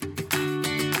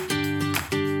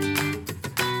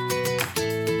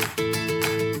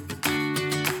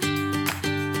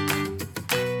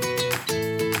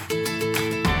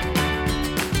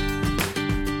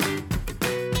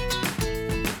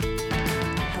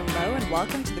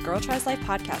welcome to the Girl Tries Life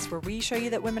podcast, where we show you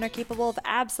that women are capable of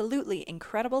absolutely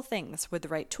incredible things with the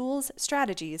right tools,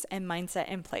 strategies, and mindset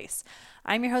in place.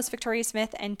 I'm your host, Victoria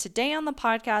Smith, and today on the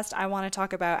podcast, I want to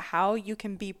talk about how you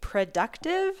can be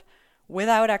productive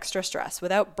without extra stress,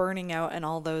 without burning out and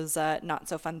all those not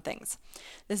so fun things.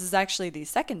 This is actually the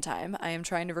second time I am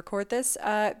trying to record this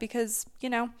because,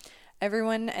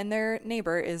 everyone and their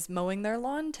neighbor is mowing their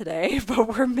lawn today, but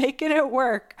we're making it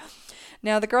work.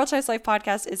 Now, the Girl Tries Life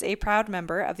podcast is a proud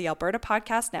member of the Alberta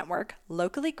Podcast Network,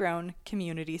 locally grown,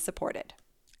 community supported.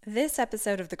 This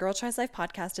episode of the Girl Tries Life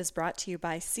podcast is brought to you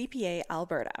by CPA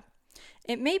Alberta.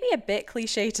 It may be a bit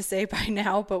cliche to say by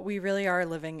now, but we really are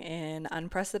living in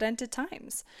unprecedented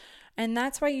times. And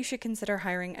that's why you should consider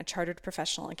hiring a chartered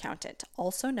professional accountant,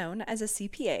 also known as a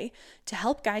CPA, to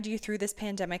help guide you through this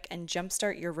pandemic and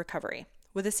jumpstart your recovery.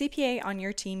 With a CPA on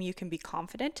your team, you can be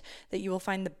confident that you will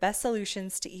find the best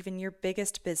solutions to even your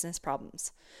biggest business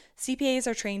problems. CPAs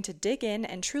are trained to dig in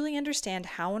and truly understand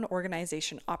how an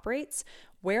organization operates,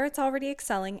 where it's already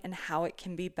excelling, and how it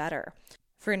can be better.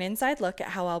 For an inside look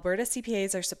at how Alberta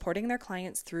CPAs are supporting their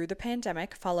clients through the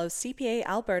pandemic, follow CPA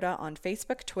Alberta on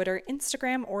Facebook, Twitter,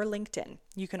 Instagram, or LinkedIn.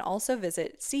 You can also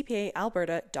visit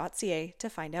cpaalberta.ca to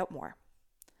find out more.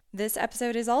 This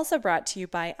episode is also brought to you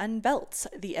by Unbelts,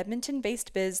 the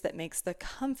Edmonton-based biz that makes the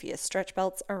comfiest stretch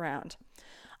belts around.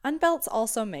 Unbelts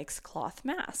also makes cloth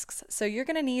masks, so you're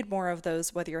going to need more of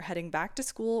those whether you're heading back to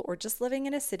school or just living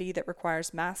in a city that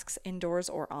requires masks indoors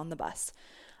or on the bus.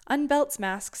 Unbelts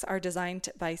masks are designed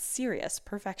by serious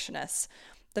perfectionists.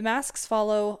 The masks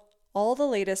follow all the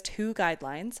latest WHO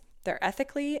guidelines. They're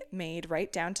ethically made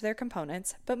right down to their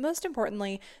components, but most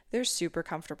importantly, they're super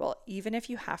comfortable, even if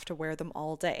you have to wear them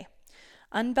all day.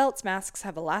 Unbelts masks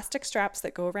have elastic straps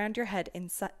that go around your head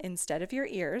instead of your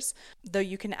ears, though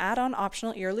you can add on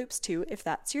optional ear loops too if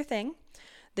that's your thing.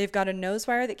 They've got a nose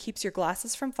wire that keeps your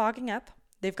glasses from fogging up.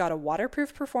 They've got a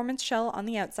waterproof performance shell on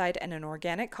the outside and an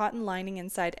organic cotton lining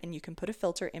inside, and you can put a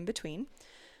filter in between.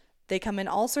 They come in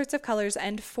all sorts of colors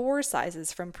and 4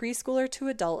 sizes from preschooler to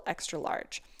adult extra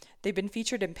large. They've been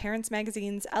featured in Parents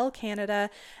Magazine's Elle Canada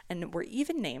and were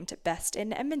even named Best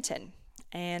in Edmonton.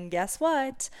 And guess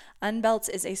what? Unbelts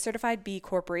is a certified B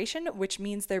Corporation, which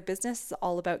means their business is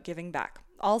all about giving back.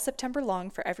 All September long,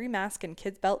 for every mask and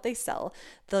kids belt they sell,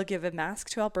 they'll give a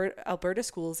mask to Alberta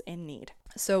schools in need.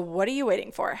 So what are you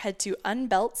waiting for? Head to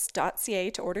unbelts.ca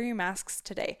to order your masks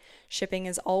today. Shipping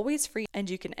is always free,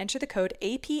 and you can enter the code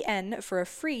APN for a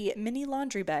free mini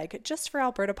laundry bag just for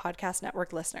Alberta Podcast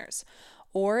Network listeners.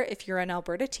 Or if you're an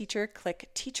Alberta teacher, click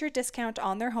teacher discount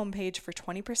on their homepage for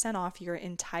 20% off your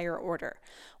entire order.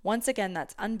 Once again,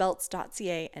 that's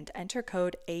unbelts.ca and enter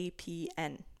code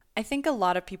APN. I think a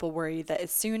lot of people worry that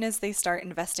as soon as they start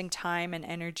investing time and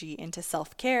energy into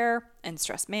self-care and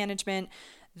stress management,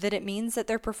 that it means that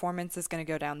their performance is going to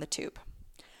go down the tube.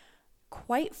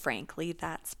 Quite frankly,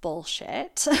 that's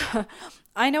bullshit.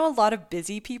 I know a lot of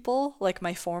busy people, like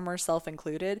my former self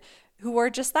included, who are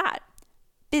just that,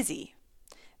 busy.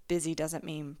 Busy doesn't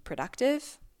mean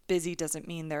productive. Busy doesn't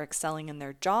mean they're excelling in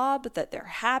their job, that they're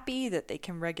happy, that they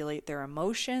can regulate their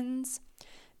emotions.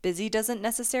 Busy doesn't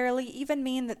necessarily even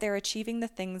mean that they're achieving the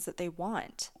things that they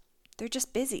want. They're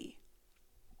just busy.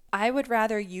 I would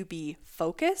rather you be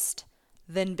focused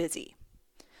than busy.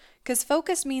 Because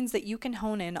focus means that you can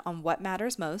hone in on what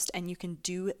matters most and you can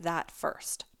do that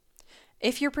first.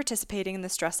 If you're participating in the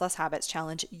Stress Less Habits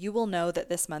Challenge, you will know that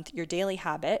this month your daily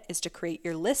habit is to create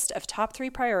your list of top 3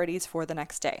 priorities for the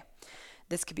next day.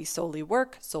 This could be solely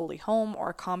work, solely home, or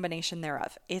a combination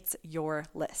thereof. It's your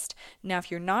list. Now,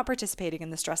 if you're not participating in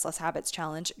the Stress Less Habits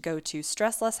Challenge, go to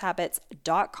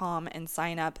stresslesshabits.com and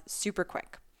sign up super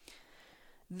quick.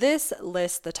 This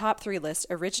list, the top 3 list,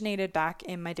 originated back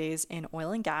in my days in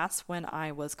oil and gas when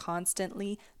I was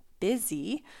constantly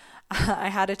busy. I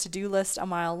had a to-do list a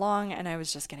mile long and I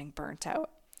was just getting burnt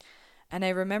out. And I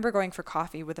remember going for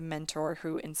coffee with a mentor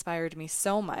who inspired me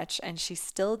so much, and she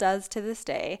still does to this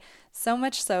day, so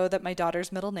much so that my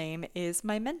daughter's middle name is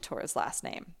my mentor's last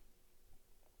name.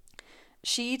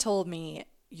 She told me,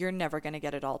 you're never going to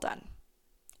get it all done.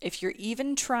 If you're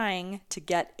even trying to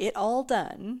get it all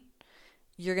done,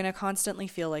 you're going to constantly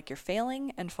feel like you're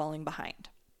failing and falling behind.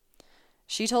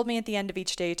 She told me at the end of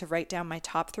each day to write down my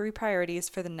top 3 priorities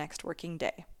for the next working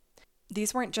day.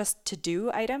 These weren't just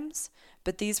to-do items,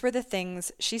 but these were the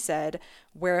things, she said,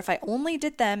 where if I only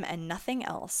did them and nothing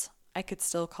else, I could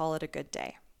still call it a good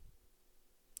day.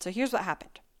 So here's what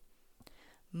happened.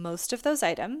 Most of those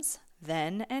items,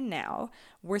 then and now,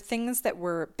 were things that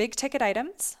were big ticket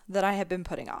items that I had been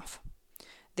putting off.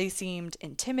 They seemed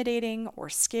intimidating or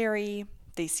scary.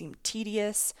 They seemed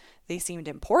tedious. They seemed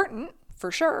important, for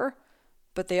sure,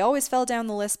 but they always fell down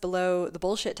the list below the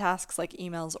bullshit tasks like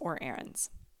emails or errands.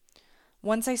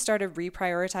 Once I started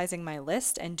reprioritizing my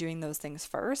list and doing those things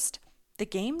first, the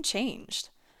game changed.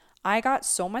 I got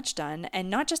so much done, and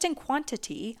not just in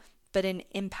quantity, but in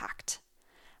impact.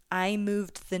 I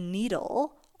moved the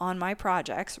needle on my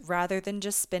projects rather than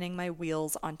just spinning my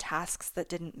wheels on tasks that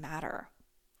didn't matter.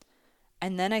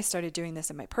 And then I started doing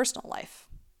this in my personal life.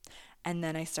 And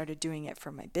then I started doing it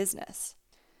for my business.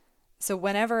 So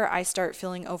whenever I start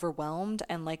feeling overwhelmed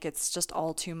and like it's just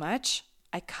all too much,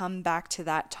 I come back to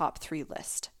that top 3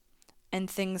 list and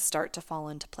things start to fall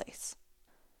into place.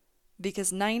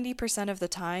 Because 90% of the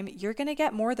time, you're going to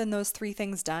get more than those 3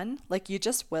 things done, like you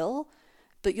just will,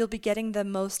 but you'll be getting the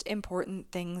most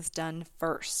important things done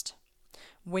first.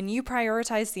 When you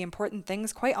prioritize the important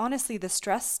things, quite honestly, the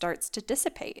stress starts to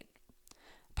dissipate.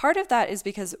 Part of that is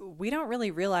because we don't really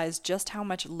realize just how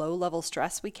much low-level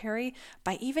stress we carry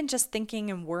by even just thinking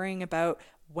and worrying about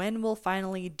when we'll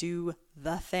finally do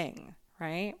the thing,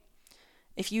 right?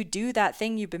 If you do that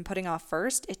thing you've been putting off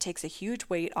first, it takes a huge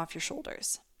weight off your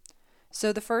shoulders.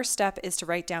 So the first step is to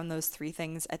write down those 3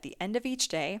 things at the end of each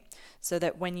day so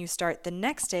that when you start the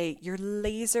next day, you're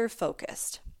laser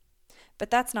focused. But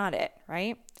that's not it,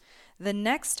 right? The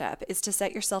next step is to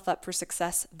set yourself up for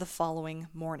success the following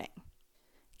morning.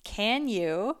 Can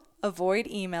you avoid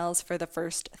emails for the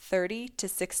first 30 to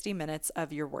 60 minutes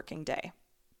of your working day?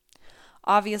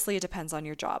 Obviously, it depends on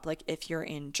your job. Like if you're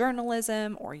in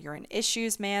journalism or you're an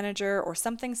issues manager or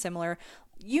something similar,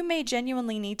 you may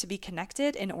genuinely need to be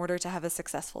connected in order to have a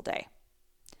successful day.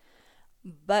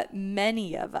 But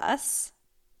many of us,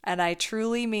 and I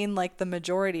truly mean like the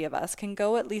majority of us, can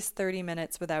go at least 30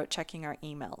 minutes without checking our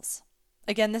emails.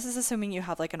 Again, this is assuming you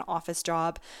have like an office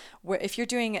job where if you're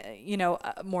doing,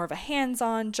 more of a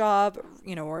hands-on job,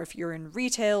 or if you're in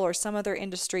retail or some other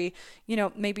industry,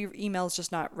 maybe email is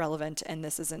just not relevant and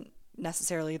this isn't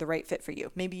necessarily the right fit for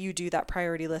you. Maybe you do that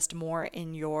priority list more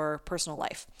in your personal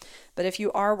life. But if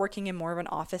you are working in more of an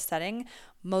office setting,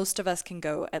 most of us can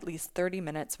go at least 30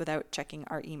 minutes without checking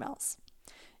our emails.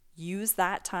 Use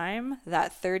that time,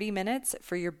 that 30 minutes,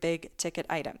 for your big ticket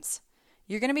items.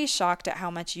 You're going to be shocked at how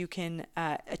much you can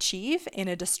achieve in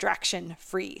a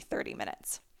distraction-free 30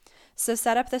 minutes. So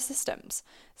set up the systems.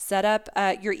 Set up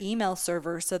your email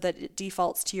server so that it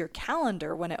defaults to your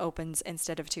calendar when it opens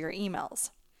instead of to your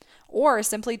emails. Or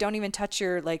simply don't even touch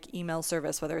your email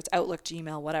service, whether it's Outlook,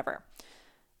 Gmail, whatever.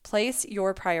 Place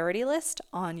your priority list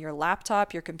on your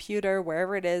laptop, your computer,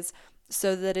 wherever it is,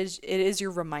 so that it is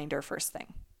your reminder first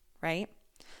thing, right?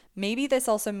 Maybe this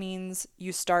also means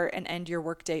you start and end your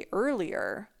workday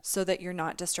earlier so that you're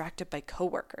not distracted by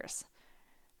coworkers,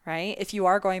 right? If you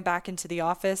are going back into the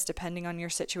office, depending on your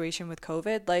situation with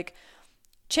COVID,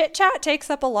 chit chat takes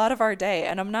up a lot of our day.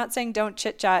 And I'm not saying don't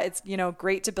chit chat. It's,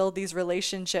 great to build these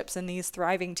relationships and these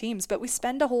thriving teams, but we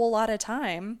spend a whole lot of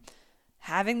time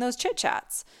having those chit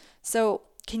chats. So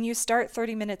can you start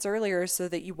 30 minutes earlier so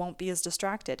that you won't be as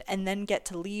distracted and then get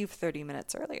to leave 30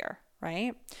 minutes earlier?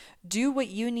 Right? Do what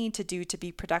you need to do to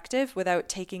be productive without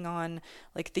taking on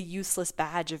the useless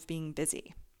badge of being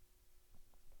busy.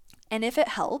 And if it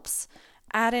helps,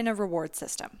 add in a reward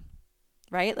system,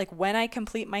 right? When I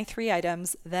complete my 3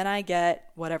 items, then I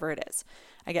get whatever it is.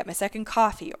 I get my second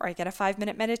coffee, or I get a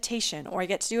 5-minute meditation, or I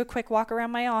get to do a quick walk around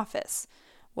my office.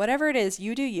 Whatever it is,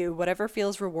 you do you, whatever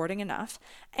feels rewarding enough.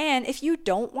 And if you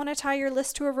don't want to tie your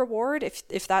list to a reward,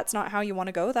 if that's not how you want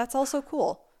to go, that's also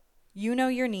cool. You know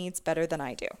your needs better than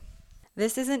I do.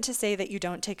 This isn't to say that you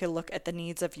don't take a look at the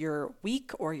needs of your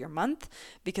week or your month,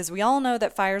 because we all know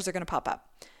that fires are going to pop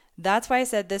up. That's why I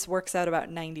said this works out about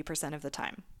 90% of the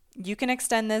time. You can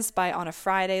extend this by on a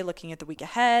Friday looking at the week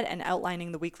ahead and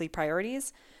outlining the weekly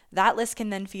priorities. That list can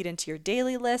then feed into your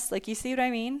daily list. You see what I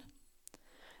mean?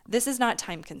 This is not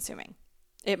time consuming.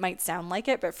 It might sound like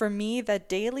it, but for me, the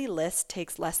daily list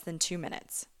takes less than 2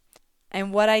 minutes.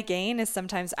 And what I gain is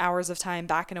sometimes hours of time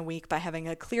back in a week by having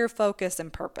a clear focus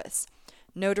and purpose.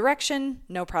 No direction,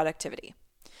 no productivity.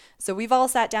 So we've all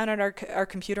sat down at our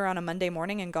computer on a Monday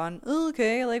morning and gone,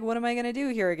 okay, what am I going to do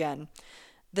here again?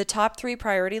 The top 3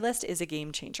 priority list is a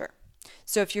game changer.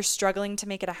 So if you're struggling to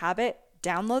make it a habit,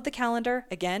 download the calendar.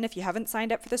 Again, if you haven't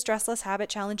signed up for the Stressless Habit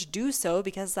Challenge, do so,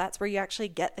 because that's where you actually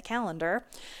get the calendar.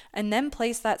 And then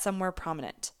place that somewhere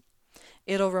prominent.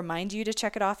 It'll remind you to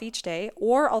check it off each day,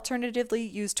 or alternatively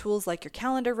use tools like your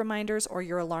calendar reminders or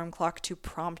your alarm clock to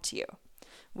prompt you.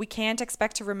 We can't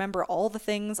expect to remember all the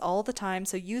things all the time,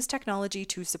 so use technology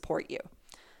to support you.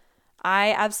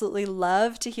 I absolutely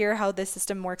love to hear how this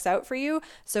system works out for you.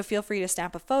 So feel free to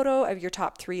snap a photo of your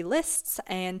top 3 lists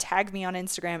and tag me on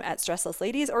Instagram at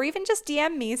stresslessladies, or even just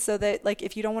DM me so that like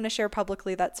if you don't want to share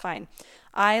publicly, that's fine.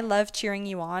 I love cheering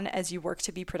you on as you work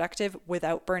to be productive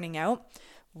without burning out.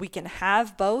 We can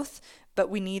have both, but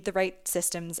we need the right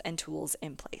systems and tools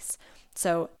in place.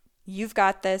 So you've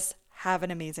got this. Have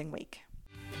an amazing week.